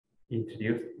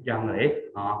introduce Yong-Lae.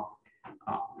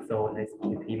 So let's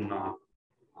give him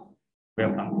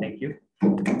welcome. Thank you.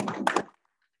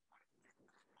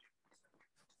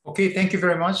 Okay, thank you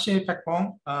very much, Pak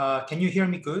Bong. Can you hear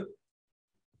me good?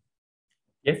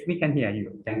 Yes, we can hear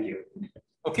you. Thank you.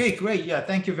 Okay, great. Yeah,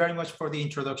 thank you very much for the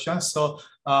introduction. So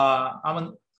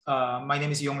my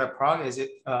name is Yong-Lae Park, as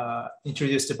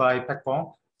introduced by Pak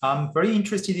Bong. I'm very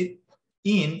interested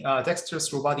in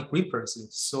dexterous robotic grippers.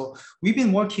 So we've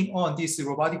been working on these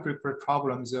robotic gripper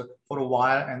problems for a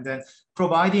while, and then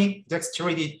providing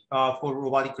dexterity for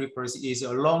robotic grippers is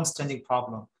a long-standing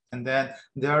problem. And then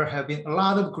there have been a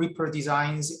lot of gripper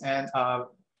designs and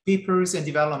papers and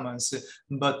developments,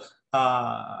 but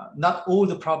not all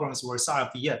the problems were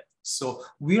solved yet. So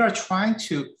we are trying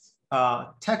to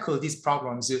tackle these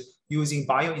problems using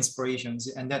bio-inspirations.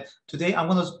 And then today I'm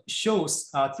going to show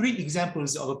 3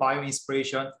 examples of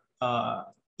bio-inspiration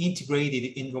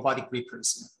integrated in robotic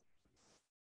grippers.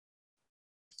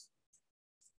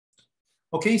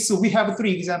 Okay, so we have 3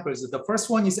 examples. The first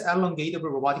one is elongatable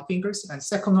robotic fingers, and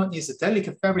second one is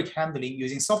delicate fabric handling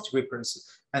using soft grippers,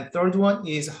 and third one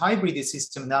is hybrid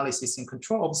system analysis and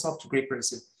control of soft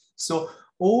grippers. So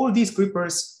all these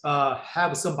grippers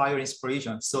have some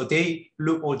bio-inspiration, so they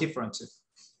look all different.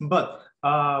 But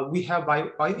we have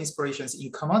bio-inspirations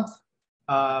in common,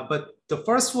 but the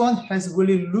first one has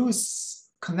really loose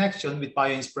connection with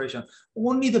bio-inspiration.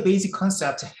 Only the basic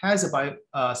concept has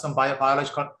some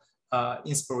biological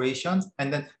inspiration,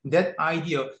 and then that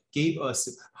idea gave us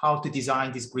how to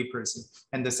design these grippers.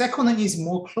 And the second one is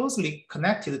more closely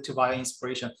connected to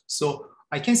bio-inspiration. So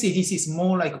I can say this is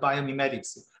more like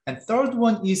biomimetics. And third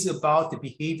one is about the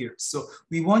behavior. So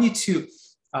we wanted to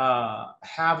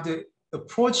have the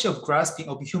approach of grasping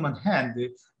of human hand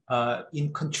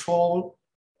in controlling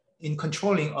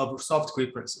of soft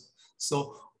grippers.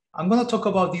 So I'm going to talk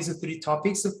about these 3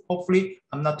 topics. Hopefully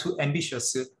I'm not too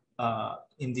ambitious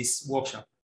in this workshop.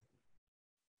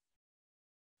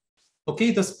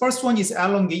 Okay, the first one is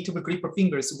elongatable gripper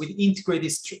fingers with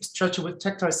integrated stretchable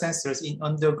tactile sensors in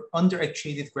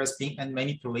under-actuated grasping and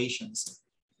manipulations.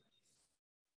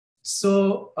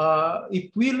 So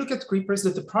if we look at grippers,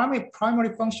 the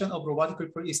primary function of robotic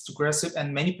gripper is to grasp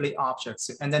and manipulate objects.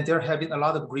 And then there have been a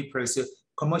lot of grippers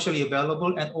commercially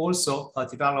available and also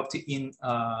developed in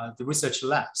the research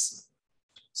labs.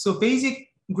 So basic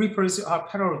grippers are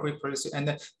parallel grippers,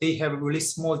 and they have really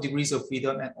small degrees of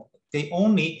freedom, and they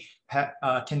only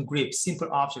can grip simple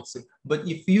objects. But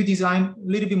if you design a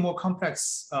little bit more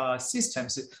complex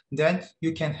systems, then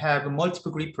you can have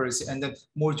multiple grippers and then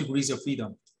more degrees of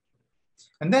freedom.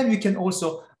 And then you can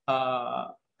also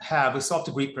have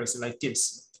soft grippers like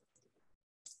this.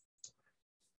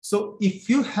 So if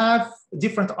you have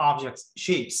different objects,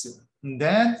 shapes,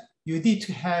 then you need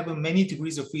to have many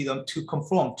degrees of freedom to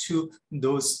conform to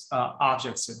those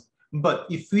objects. But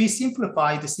if we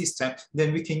simplify the system,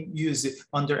 then we can use it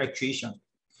under actuation.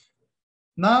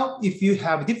 Now, if you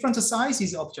have different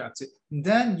sizes of objects,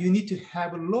 then you need to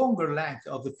have a longer length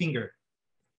of the finger.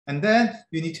 And then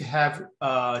you need to have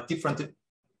different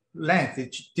length,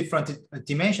 different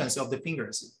dimensions of the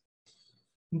fingers.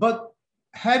 But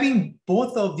having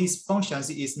both of these functions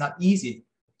is not easy.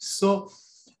 So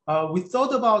we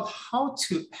thought about how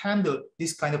to handle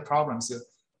this kind of problems.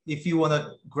 If you want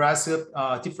to grasp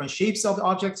different shapes of the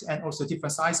objects and also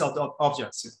different sizes of the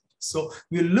objects. So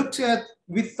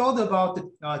we thought about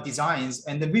the designs,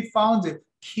 and then we found the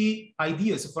key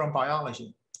ideas from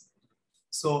biology.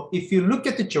 So if you look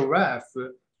at the giraffe,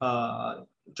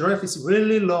 giraffe is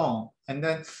really long. And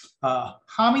then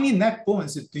how many neck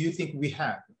bones do you think we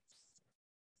have?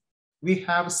 We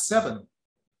have 7.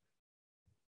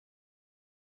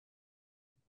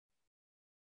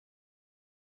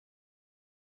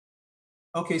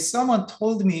 Okay, someone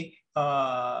told me,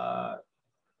 yeah,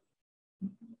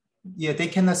 they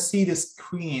cannot see the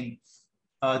screen.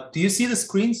 Do you see the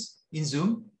screens in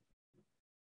Zoom?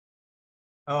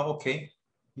 Oh, okay,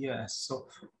 yeah, so,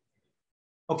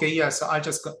 okay, yeah, so I'll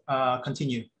just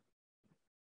continue.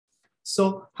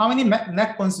 So how many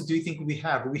neck bones do you think we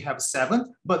have? We have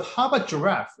 7, but how about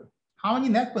giraffe? How many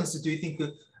neck bones do you think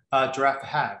giraffe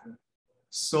have?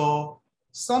 So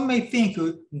some may think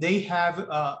they have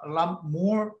a lot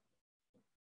more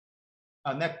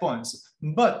neck bones,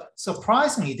 but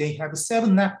surprisingly, they have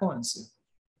 7 neck bones.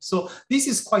 So this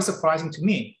is quite surprising to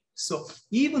me. So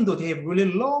even though they have really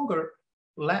longer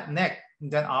neck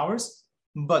than ours,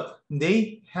 but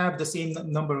they have the same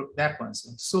number of neck bones.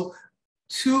 So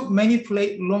to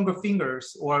manipulate longer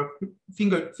fingers or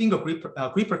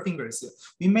gripper fingers,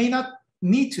 we may not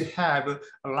need to have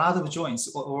a lot of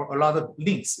joints or a lot of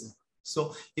links.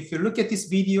 So if you look at this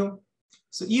video,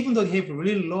 So even though they have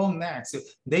really long necks,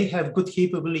 they have good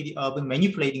capability of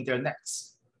manipulating their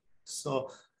necks.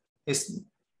 So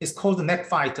it's called the neck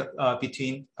fight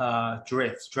between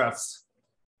giraffes.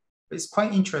 It's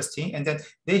quite interesting. And then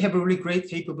they have a really great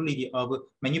capability of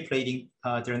manipulating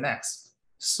their necks.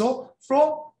 So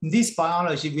from this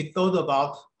biology, we thought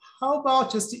about how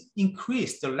about just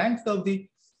increase the length of the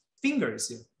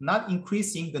fingers, not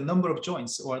increasing the number of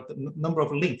joints or the number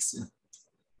of links,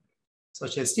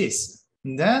 such as this.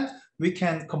 And then we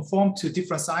can conform to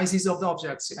different sizes of the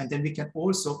objects, and then we can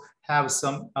also have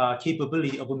some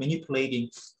capability of manipulating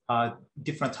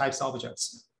different types of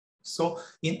objects. So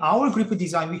in our grip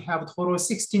design, we have a total of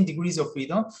 16 degrees of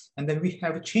freedom, and then we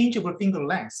have changeable finger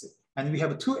lengths, and we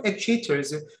have 2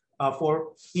 actuators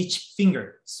for each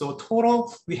finger. So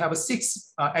total, we have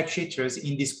 6 actuators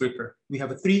in this gripper. We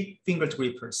have 3 fingered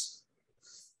grippers.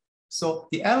 So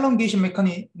the elongation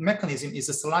mechanism is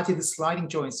a sliding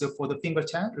joints for the finger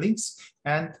links,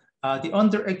 and the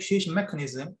under actuation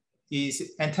mechanism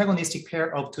is antagonistic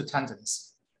pair of 2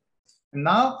 tendons. And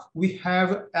now we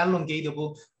have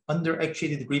elongatable under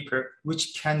actuated gripper,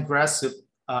 which can grasp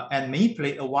and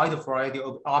manipulate a wide variety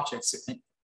of objects, and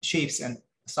shapes, and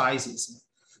sizes.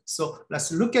 So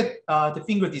let's look at the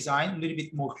finger design a little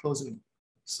bit more closely.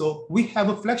 So we have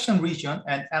a flexion region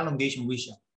and elongation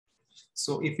region.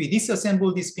 So if we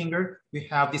disassemble this finger, we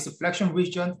have this flexion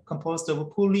region composed of a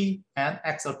pulley and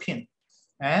axle pin.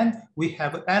 And we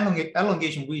have an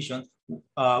elongation region,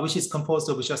 which is composed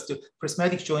of just a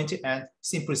prismatic joint and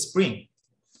simple spring.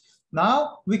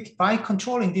 Now, by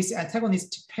controlling this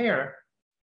antagonistic pair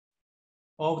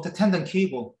of the tendon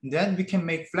cable, then we can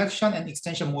make flexion and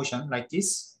extension motion like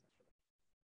this.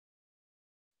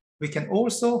 We can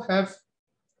also have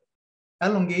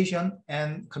elongation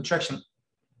and contraction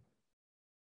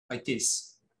like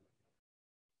this.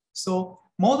 So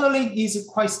modeling is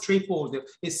quite straightforward.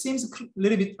 It seems a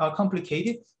little bit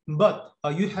complicated, but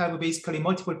you have basically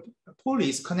multiple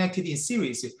pulleys connected in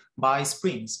series by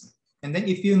springs. And then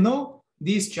if you know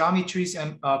these geometries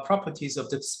and properties of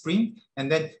the spring,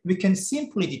 and then we can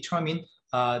simply determine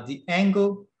the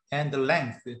angle and the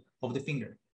length of the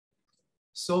finger.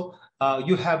 So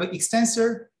you have an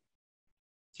extensor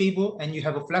cable and you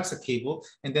have a flexor cable,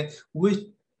 and then with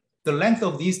the length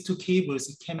of these 2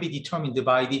 cables can be determined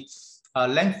by the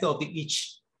length of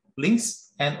each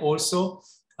links and also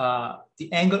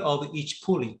the angle of each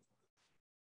pulley.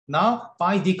 Now,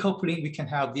 by decoupling, we can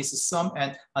have this sum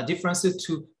and difference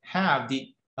to have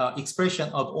the expression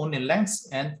of only length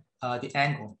and the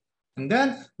angle. And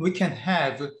then we can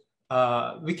have,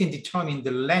 we can determine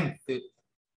the length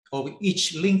of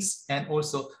each links and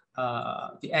also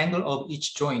the angle of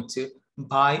each joint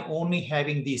by only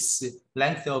having this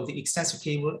length of the extensor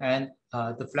cable and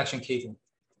the flexion cable.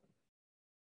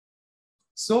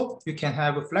 So you can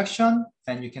have a flexion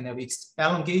and you can have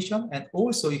elongation, and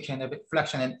also you can have a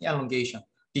flexion and elongation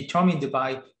determined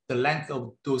by the length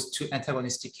of those 2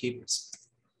 antagonistic cables.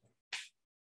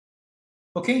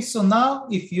 Okay, so now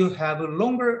if you have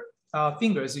longer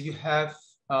fingers, you have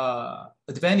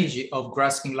advantage of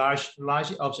grasping large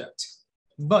objects,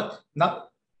 but not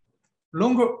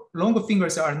longer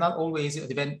fingers are not always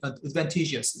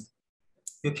advantageous.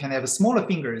 You can have smaller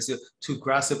fingers to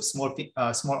grasp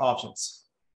small objects.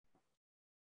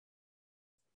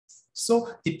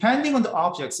 So depending on the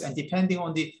objects and depending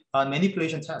on the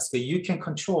manipulation task, you can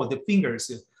control the fingers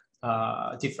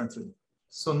differently.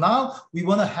 So now we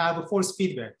want to have a force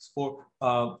feedback for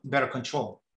better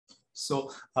control.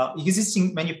 So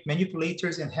existing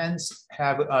manipulators and hence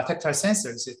have tactile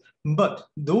sensors, but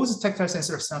those tactile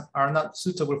sensors are not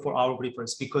suitable for our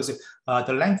grippers because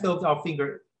the length of our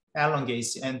finger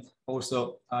elongates and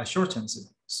also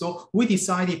shortens. So we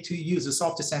decided to use the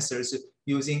soft sensors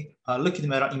using liquid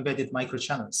metal embedded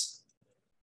microchannels.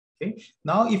 Okay.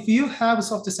 Now, if you have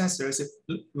soft sensors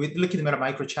with liquid metal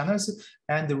microchannels,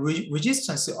 and the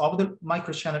resistance of the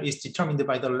microchannel is determined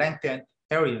by the length and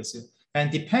areas,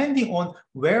 and depending on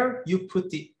where you put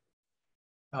the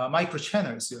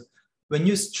microchannels, when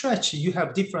you stretch, you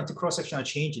have different cross-sectional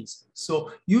changes.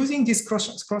 So using these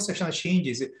cross-sectional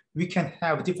changes, we can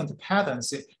have different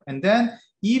patterns. And then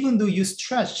even though you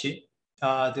stretch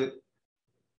the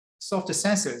soft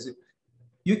sensors,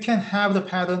 you can have the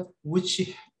pattern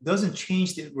which doesn't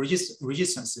change the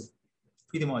resistance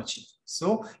pretty much.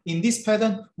 So in this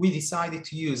pattern, we decided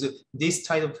to use this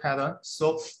type of pattern.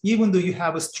 So even though you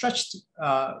have a stretched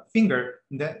finger,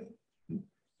 that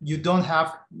you don't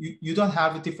have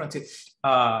a different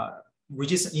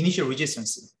initial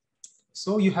resistance.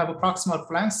 So you have a proximal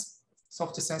flanks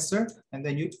soft sensor, and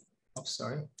then you, oh,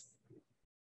 sorry.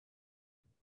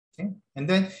 Okay, and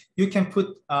then you can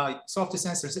put soft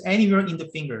sensors anywhere in the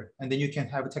finger, and then you can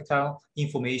have tactile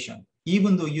information,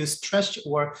 even though you stretch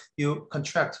or you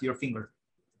contract your finger.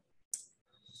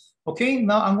 Okay,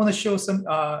 now I'm going to show some.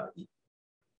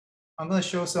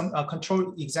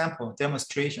 Control example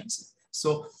demonstrations.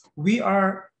 So we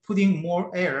are putting more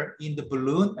air in the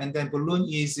balloon, and then balloon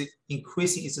is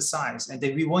increasing its size, and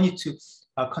then we want it to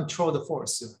control the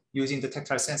force using the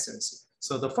tactile sensors.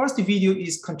 So the first video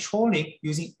is controlling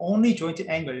using only joint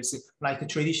angles like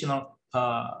traditional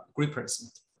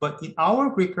grippers. But in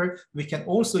our gripper, we can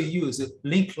also use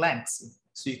link lengths.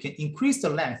 So you can increase the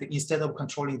length instead of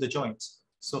controlling the joints.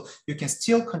 So you can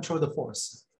still control the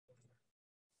force.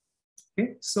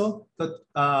 Okay, so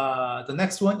the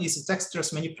next one is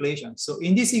dexterous manipulation. So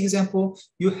in this example,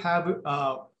 you have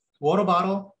a water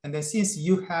bottle, and then since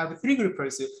you have 3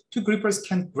 grippers, 2 grippers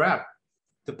can grab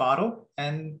the bottle,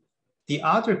 and the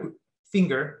other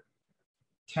finger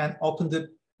can open the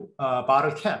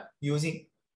bottle cap using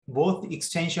both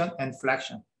extension and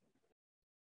flexion.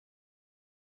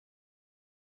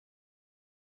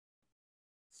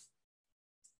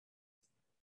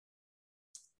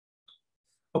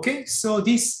 Okay, so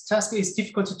this task is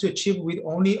difficult to achieve with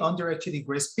only underactuated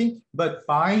grasping, but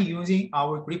by using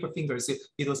our gripper fingers,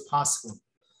 it was possible.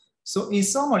 So in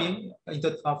summary, in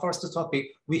the first topic,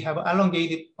 we have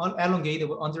elongated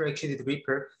underactuated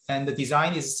gripper, and the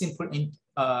design is simple and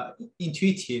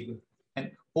intuitive.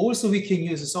 And also we can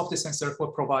use a soft sensor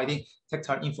for providing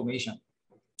tactile information.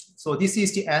 So this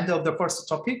is the end of the first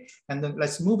topic, and then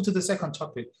let's move to the second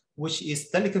topic, which is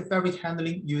delicate fabric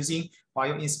handling using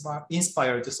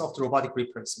bio-inspired soft robotic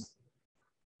grippers.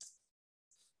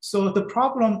 So the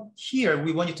problem here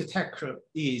we wanted to tackle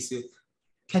is,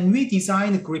 can we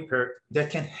design a gripper that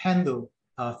can handle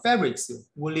fabrics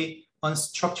really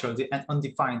unstructured and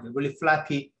undefined, really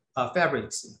flappy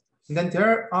fabrics? And then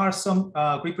there are some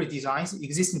gripper designs,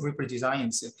 existing gripper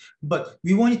designs, but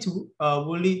we wanted to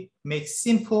really make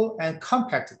simple and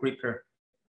compact gripper.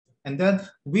 And then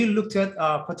we looked at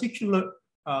a particular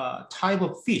type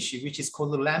of fish, which is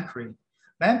called the lamprey.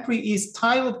 Lamprey is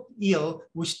type of eel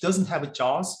which doesn't have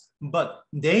jaws, but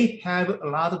they have a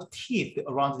lot of teeth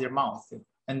around their mouth.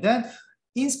 And then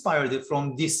inspired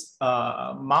from this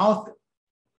mouth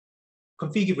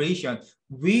configuration,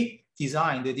 we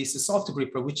designed this soft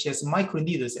gripper, which has micro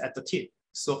needles at the tip.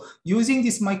 So using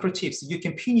these micro tips, you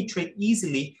can penetrate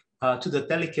easily to the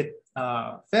delicate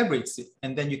fabrics,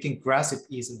 and then you can grasp it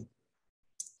easily.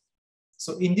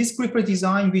 So in this gripper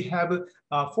design, we have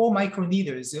 4 micro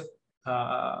needles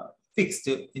fixed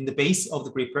in the base of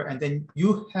the gripper, and then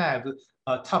you have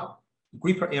a top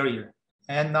gripper area.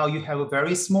 And now you have a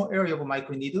very small area of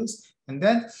micro needles, and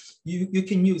then you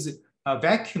can use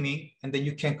vacuuming, and then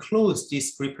you can close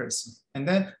these grippers. And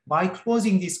then by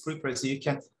closing these grippers, you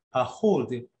can hold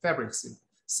the fabrics.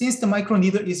 Since the micro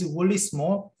needle is really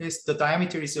small, the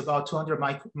diameter is about 200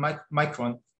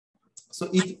 micron, so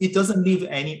it doesn't leave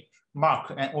any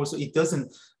mark, and also it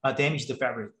doesn't damage the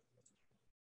fabric.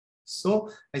 So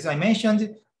as I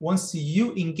mentioned, once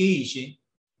you engage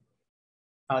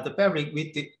the fabric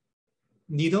with the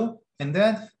needle, and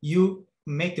then you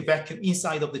make the vacuum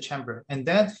inside of the chamber, and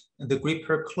then the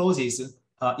gripper closes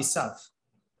itself,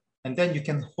 and then you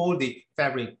can hold the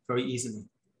fabric very easily.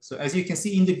 So as you can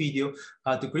see in the video,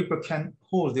 the gripper can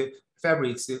hold the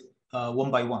fabrics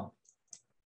one by one.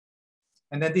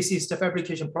 And then this is the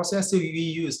fabrication process. So we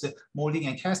use the molding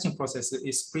and casting process.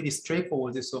 It's pretty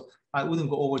straightforward, so I wouldn't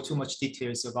go over too much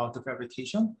details about the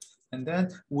fabrication. And then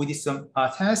we did some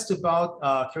tests about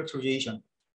characterization.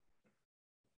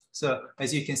 So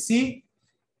as you can see,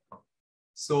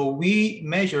 so we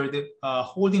measure the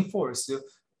holding force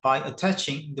by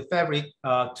attaching the fabric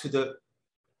to the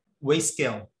weight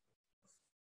scale.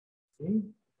 Okay.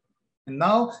 And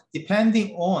now,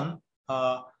 depending on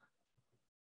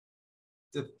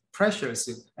the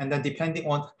pressures, and then depending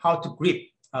on how to grip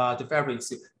the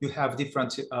fabrics, you have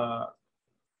different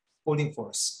holding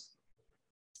force.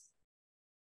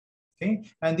 Okay,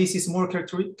 and this is more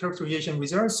characterization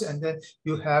results, and then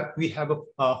we have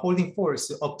a holding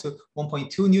force up to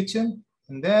 1.2 Newton,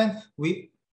 and then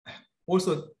we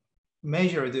also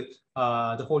measure the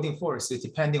holding force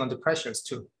depending on the pressures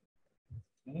too.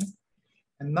 Okay.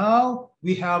 And now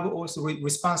we have also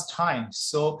response time.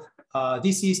 So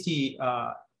this is the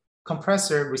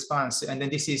compressor response, and then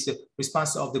this is the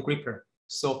response of the gripper.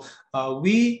 So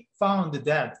we found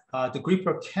that the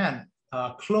gripper can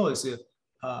close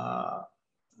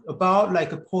about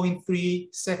like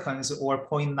 0.3 seconds or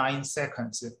 0.9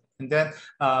 seconds. And then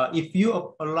if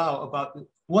you allow about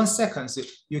 1 second,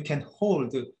 you can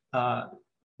hold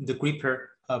the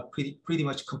gripper pretty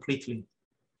much completely.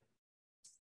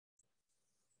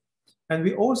 And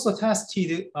we also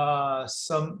tested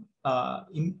the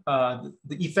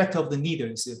effect of the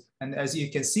needles. And as you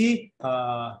can see,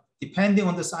 depending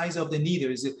on the size of the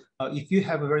needles, if you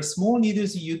have a very small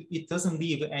needles, it doesn't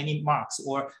leave any marks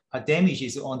or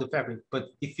damages on the fabric. But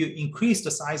if you increase the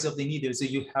size of the needles,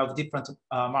 you have different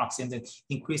marks and then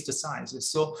increase the size.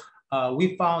 So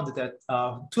we found that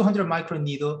 200 micron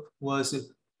needle was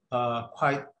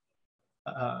quite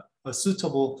a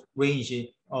suitable range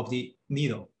of the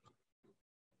needle.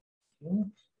 Okay.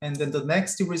 And then the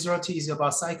next result is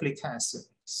about cyclic test.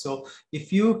 So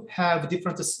if you have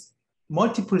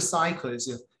multiple cycles,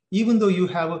 even though you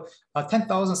have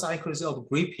 10,000 cycles of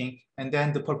gripping, and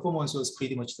then the performance was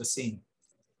pretty much the same.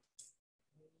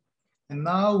 And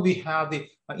now we have the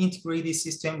integrated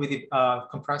system with the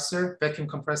compressor, vacuum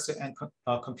compressor, and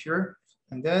computer.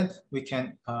 And then we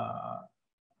can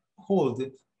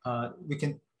we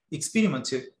can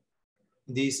experiment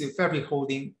these fabric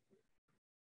holding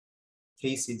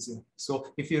cases.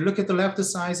 So if you look at the left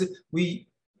side, the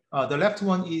left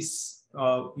one is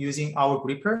using our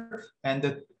gripper, and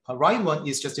the right one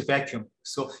is just a vacuum.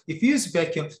 So if you use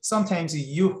vacuum, sometimes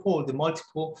you hold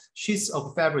multiple sheets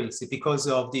of fabrics because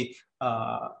of the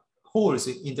holes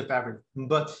in the fabric.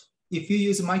 But if you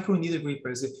use micro needle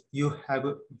grippers, you have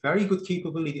a very good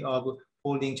capability of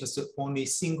holding just only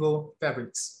single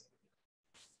fabrics.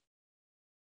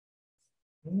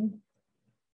 Okay.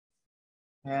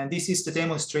 And this is the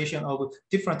demonstration of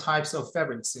different types of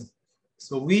fabrics.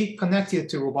 So we connected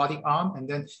to robotic arm, and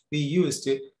then we used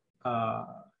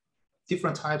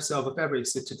different types of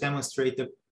fabrics to demonstrate the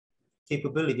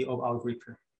capability of our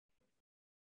gripper.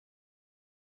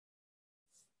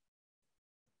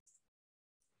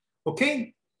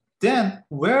 Okay, then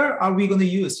where are we going to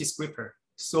use this gripper?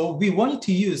 So we wanted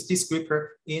to use this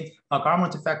gripper in a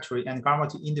garment factory and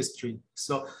garment industry.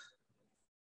 So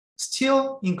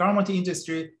still in garment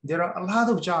industry, there are a lot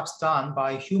of jobs done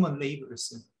by human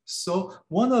laborers. So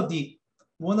one of the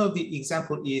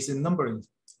example is numbering.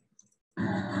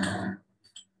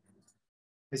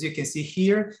 As you can see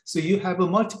here, so you have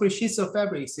multiple sheets of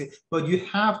fabrics, but you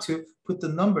have to put the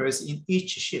numbers in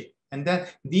each sheet. And then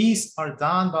these are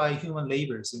done by human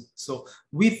laborers. So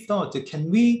we thought,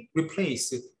 can we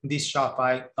replace this job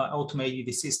by automating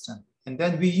the system? And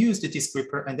then we used this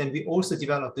gripper, and then we also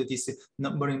developed this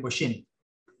numbering machine.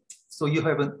 So you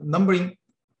have a numbering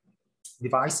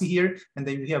device here, and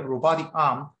then we have a robotic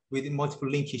arm with multiple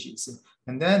linkages.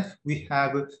 And then we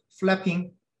have a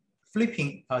flipping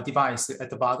device at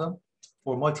the bottom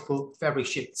for multiple fabric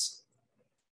sheets.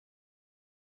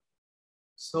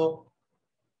 So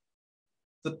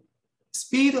the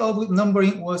speed of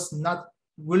numbering was not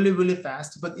really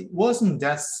fast, but it wasn't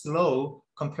that slow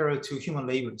compared to human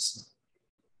laborers,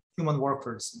 human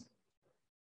workers.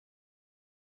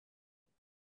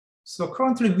 So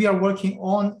currently we are working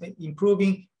on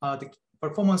improving the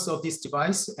performance of this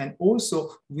device, and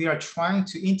also we are trying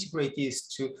to integrate this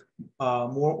to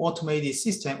more automated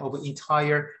system of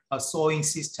entire sewing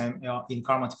system in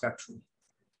garment factory.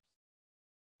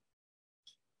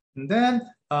 And then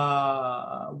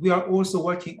we are also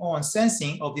working on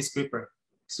sensing of this gripper.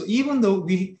 So even though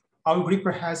our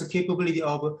gripper has a capability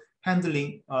of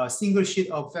handling a single sheet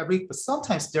of fabric, but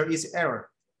sometimes there is error.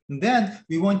 And then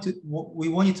we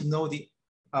wanted to know the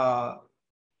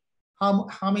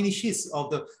how many sheets of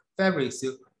the fabrics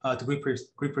the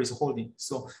gripper is holding.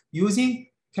 So using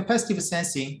capacitive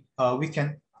sensing, we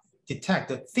can detect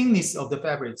the thickness of the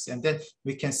fabrics, and then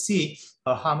we can see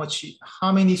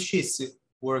how many sheets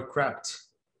were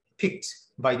picked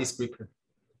by this gripper.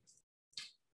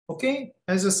 Okay,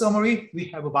 as a summary, we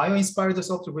have a bio-inspired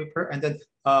software gripper, and then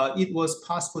it was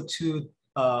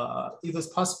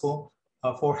possible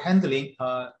for handling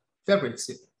fabrics.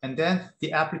 And then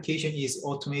the application is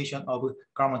automation of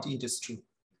garment industry.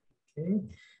 Okay,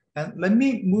 and let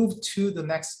me move to the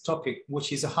next topic,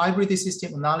 which is a hybrid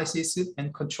system analysis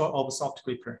and control of soft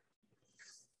gripper.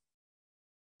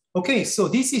 Okay, so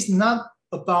this is not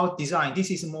about design. This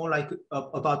is more like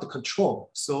about the control.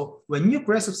 So when you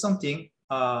grasp something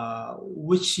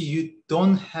which you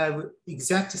don't have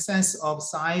exact sense of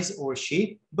size or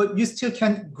shape, but you still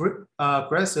can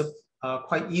grasp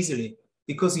quite easily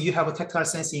because you have a tactile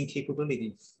sensing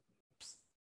capability.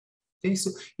 Okay,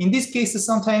 so in this case,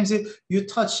 sometimes you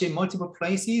touch multiple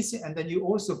places, and then you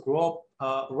also grow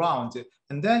around,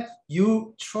 and then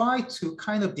you try to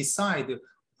kind of decide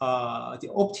the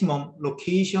optimum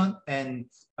location and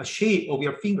shape of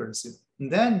your fingers.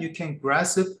 And then you can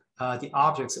grasp the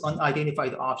objects,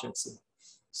 unidentified objects.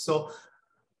 So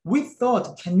we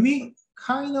thought, can we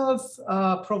kind of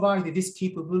provide this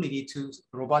capability to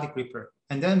robotic gripper?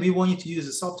 And then we want you to use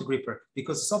a soft gripper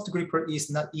because soft gripper is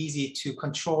not easy to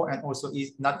control and also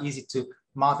is not easy to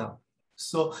model.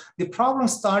 So the problem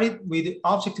started with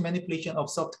object manipulation of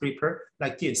soft gripper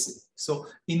like this. So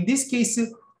in this case,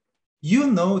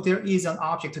 you know there is an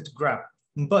object to grab,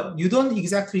 but you don't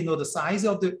exactly know the size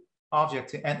of the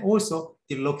object and also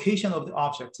the location of the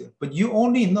object. But you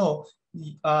only know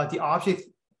the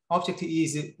object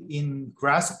is in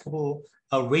graspable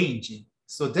range.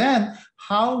 So then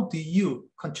how do you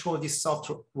control this soft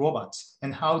robot?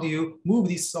 And how do you move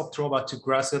this soft robot to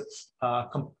grasp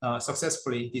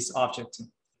successfully this object?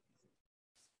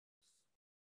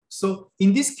 So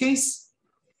in this case,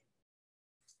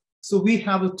 so we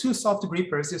have two soft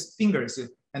grippers, fingers,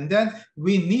 and then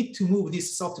we need to move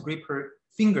these soft gripper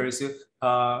fingers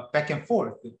back and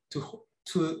forth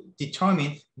to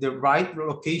determine the right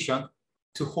location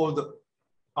to hold the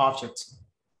object.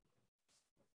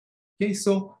 Okay,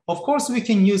 so of course we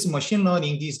can use machine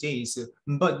learning these days,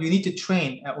 but you need to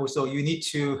train. Also, you need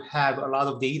to have a lot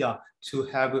of data to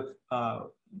have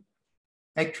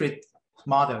accurate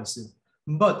models.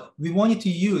 But we wanted to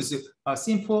use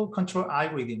simple control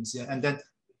algorithms and then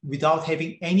without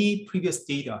having any previous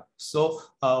data. So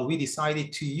we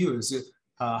decided to use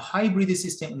hybrid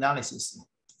system analysis.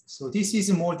 So this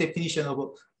is more definition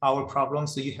of our problem.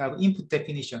 So you have input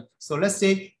definition. So let's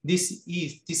say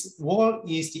this wall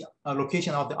is the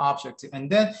location of the object. And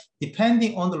then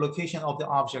depending on the location of the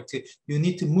object, you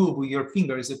need to move your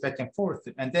fingers back and forth.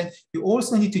 And then you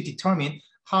also need to determine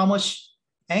how much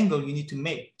angle you need to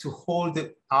make to hold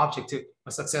the object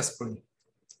successfully.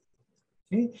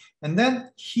 Okay. And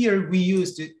then here we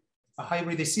used a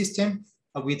hybrid system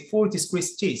with 4 discrete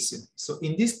states. So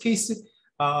in this case,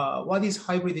 what is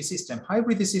hybrid system?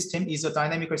 Hybrid system is a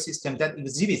dynamical system that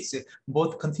exhibits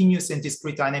both continuous and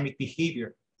discrete dynamic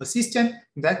behavior. A system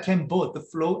that can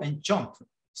both flow and jump.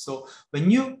 So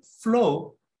when you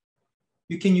flow,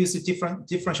 you can use a different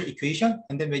differential equation,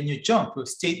 and then when you jump,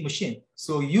 state machine.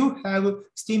 So you have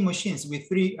state machines with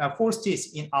 4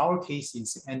 states in our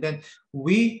cases, and then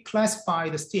we classify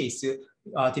the states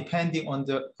depending on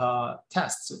the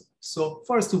tests. So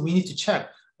first, we need to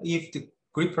check if the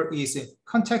gripper is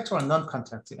contact or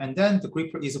non-contact, and then the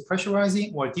gripper is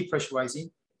pressurizing or depressurizing,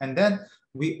 and then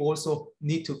we also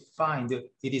need to find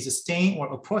it is staying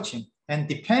or approaching. And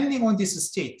depending on this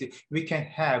state, we can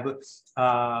have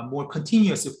more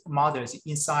continuous models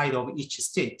inside of each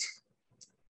state.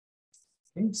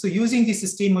 Okay. So using these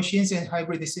state machines and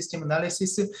hybrid system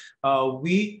analysis,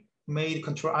 we made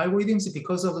control algorithms.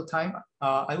 Because of the time,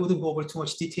 I wouldn't go over too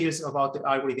much details about the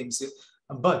algorithms,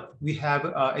 but we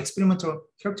have experimental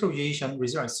characterization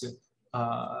results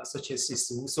such as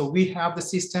this. So we have the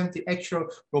system, the actual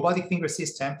robotic finger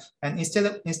system, and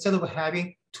instead of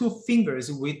having 2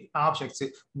 fingers with objects,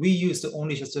 we used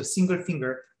only just a single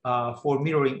finger for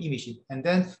mirroring imaging. And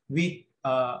then we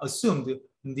assumed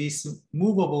this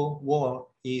movable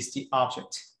wall is the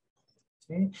object.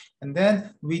 Okay? And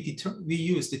then we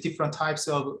used the different types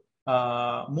of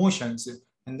motions.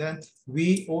 And then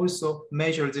we also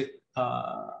measured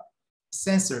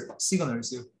sensor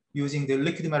signals using the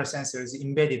liquid metal sensors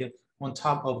embedded on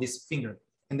top of this finger.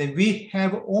 And then we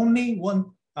have only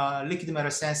one liquid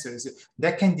metal sensors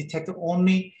that can detect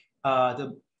only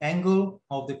the angle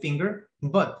of the finger.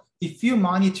 But if you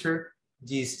monitor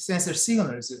these sensor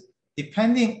signals,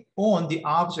 depending on the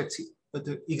object,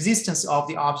 the existence of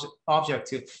the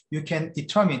object, you can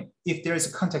determine if there is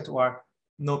a contact or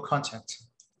no contact.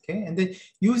 Okay, and then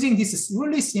using this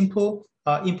really simple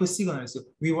input signals,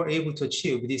 we were able to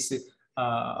achieve this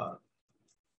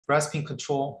grasping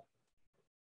control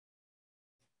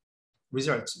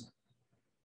results.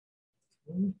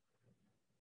 Okay.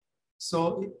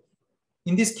 So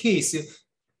in this case,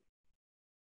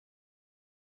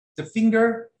 the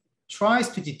finger tries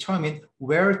to determine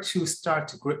where to start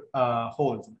to grip,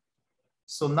 hold.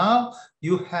 So now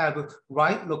you have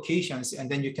right locations, and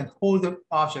then you can hold the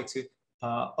object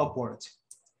upward.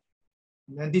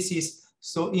 And this is,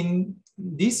 so in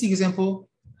this example,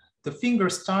 the finger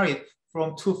started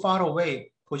from too far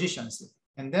away positions,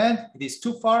 and then it is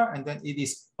too far, and then it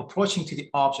is approaching to the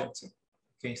object.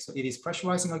 Okay, so it is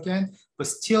pressurizing again, but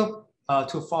still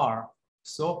too far.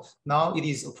 So now it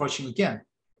is approaching again.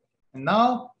 And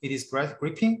now it is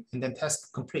gripping, and then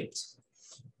task complete.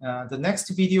 The next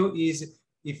video is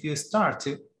if you start,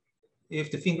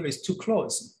 if the finger is too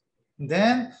close,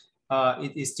 then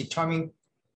it is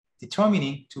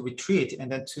determining to retreat,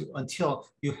 and then until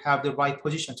you have the right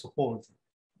position to hold.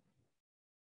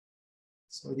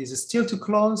 So it is still too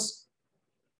close.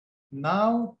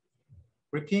 Now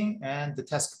gripping, and the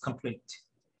task complete.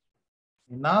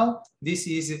 And now this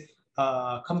is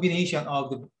combination of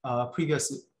the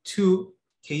previous two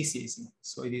cases.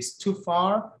 So it is too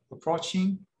far,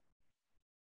 approaching.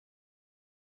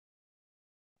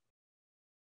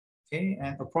 Okay,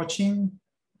 and approaching,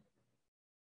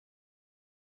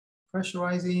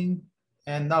 pressurizing,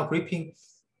 and now gripping,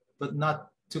 but not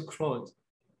too close.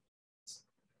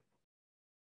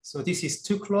 So this is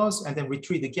too close and then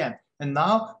retreat again. And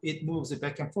now it moves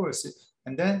back and forth.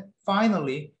 And then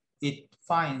finally, it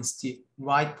finds the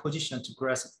right position to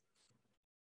grasp.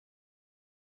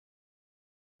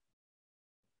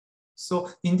 So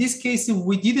in this case,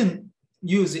 we didn't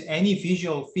use any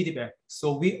visual feedback.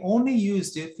 So we only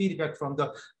used the feedback from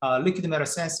the liquid metal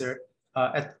sensor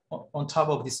on top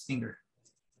of this finger.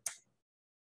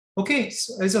 Okay,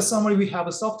 so as a summary, we have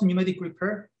a soft pneumatic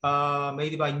gripper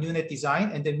made by Nunet Design,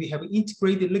 and then we have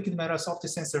integrated liquid metal soft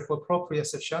sensor for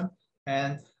proprioception.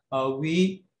 And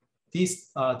the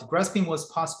grasping was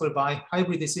possible by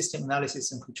hybrid system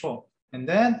analysis and control. And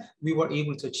then we were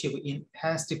able to achieve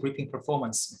enhanced gripping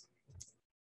performance.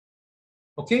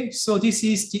 Okay, so this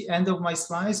is the end of my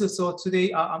slides. So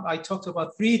today I talked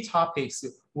about 3 topics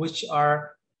which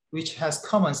has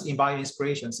commons in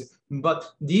bioinspirations,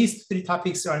 but these 3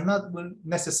 topics are not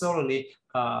necessarily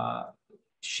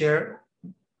share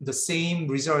the same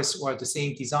results or the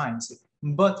same designs.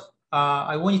 But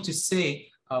I wanted to say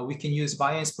we can use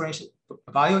bioinspiration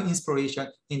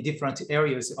in different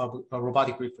areas of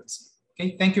robotic grippers.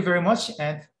 Okay, thank you very much,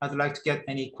 and I'd like to get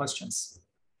any questions.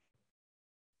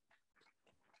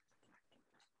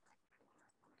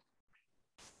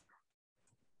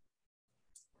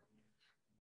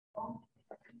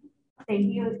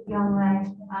 Thank you,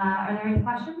 Yong-Lae. Are there any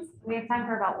questions? We have time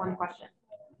for about 1 question.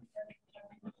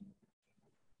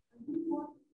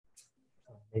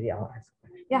 Maybe I'll ask.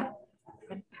 Yeah.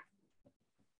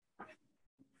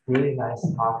 Really nice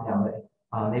talk,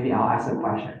 Yong-Lae. Maybe I'll ask a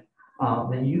question.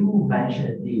 When you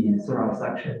mentioned the sort of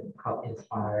suction cup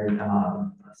inspired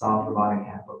soft robotic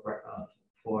hand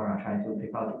for trying to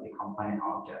pick up the compliant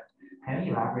object, can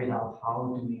you elaborate on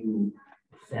how do you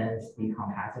sense the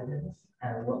capacitance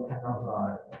and what kind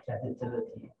of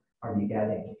sensitivity are you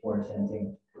getting for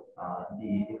sensing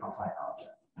the compliant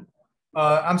object?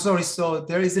 I'm sorry, so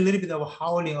there is a little bit of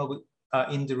howling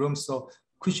in the room. So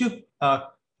could you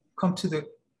come to the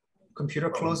computer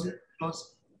close?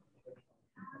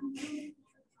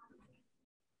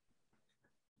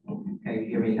 Can you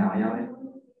hear me now, Yong-Lae?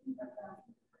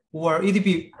 Or it'd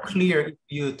be clear if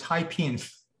you type in.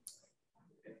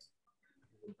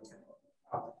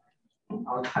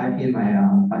 I'll type in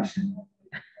my question.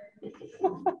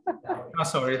 Oh,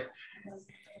 sorry.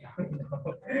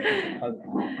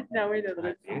 No, we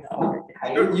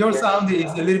don't. Your sound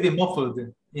is a little bit muffled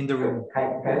in the room.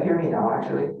 Can you hear me now,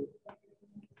 actually?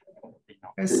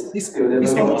 It's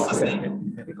almost the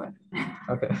same.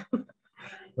 Okay.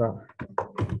 Well,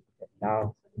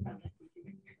 now.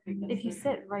 If you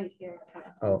sit right here.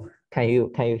 Oh, can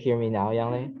you hear me now,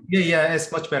 Yong-Lae? Yeah,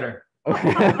 it's much better.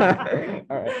 Okay.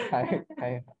 All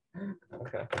right.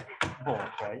 Okay.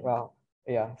 Well,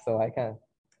 yeah. So I can.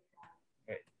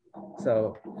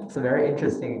 So it's a very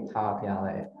interesting talk,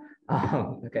 Yong-Lae.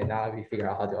 Okay, now we figure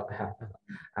out how to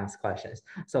ask questions.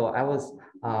 So I was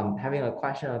having a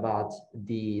question about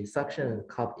the suction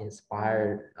cup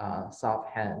inspired soft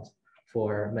hands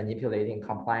for manipulating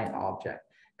compliant object.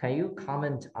 Can you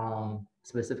comment on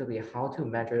specifically how to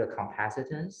measure the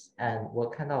capacitance and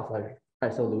what kind of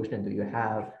resolution do you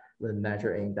have when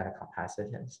measuring that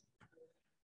capacitance?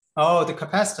 Oh, the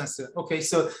capacitance. Okay,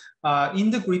 so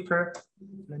in the gripper,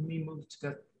 let me move to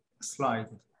that slide.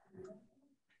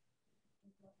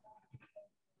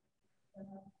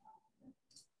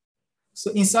 So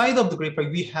inside of the gripper,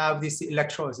 we have these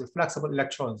electrodes, flexible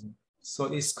electrodes. So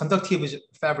it's conductive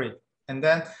fabric. And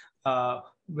then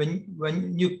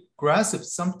when you grasp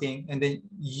something and then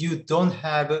you don't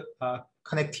have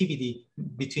connectivity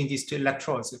between these 2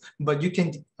 electrodes, but you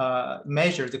can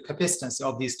measure the capacitance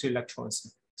of these 2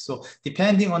 electrodes. So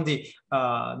depending on the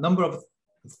number of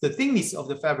the thickness of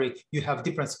the fabric, you have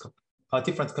different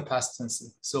capacitance.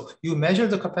 So you measure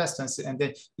the capacitance, and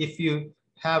then if you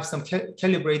have some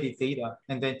calibrated data,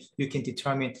 and then you can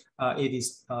determine it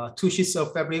is 2 sheets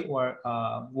of fabric or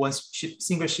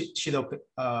single sheet of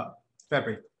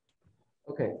fabric.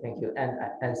 Okay, thank you.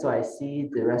 And so I see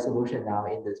the resolution now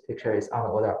in this picture is on the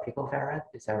order of picofarad.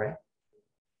 Is that right?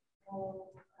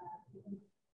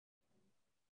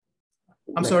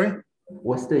 I'm sorry?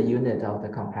 What's the unit of the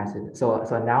capacitance? So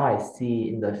now I see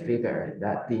in the figure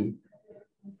that the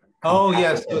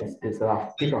yes, is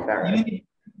a picofarad.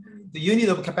 The unit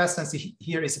of capacitance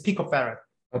here is picofarad.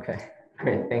 Okay,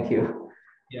 great, thank you.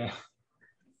 Yeah.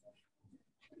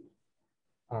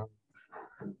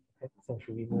 Okay, so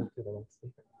should we move to the next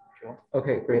speaker? Sure.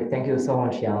 Okay, great. Thank you so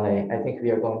much, Yong-Lae. I think we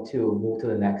are going to move to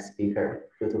the next speaker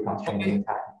due to constraint in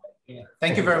time. Yeah.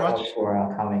 Thank you very so much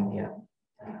for coming. Yeah.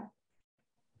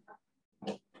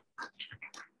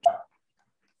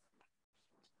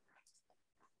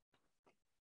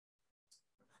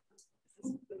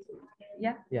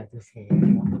 Yeah. Yeah, this is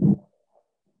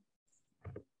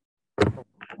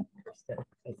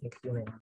I think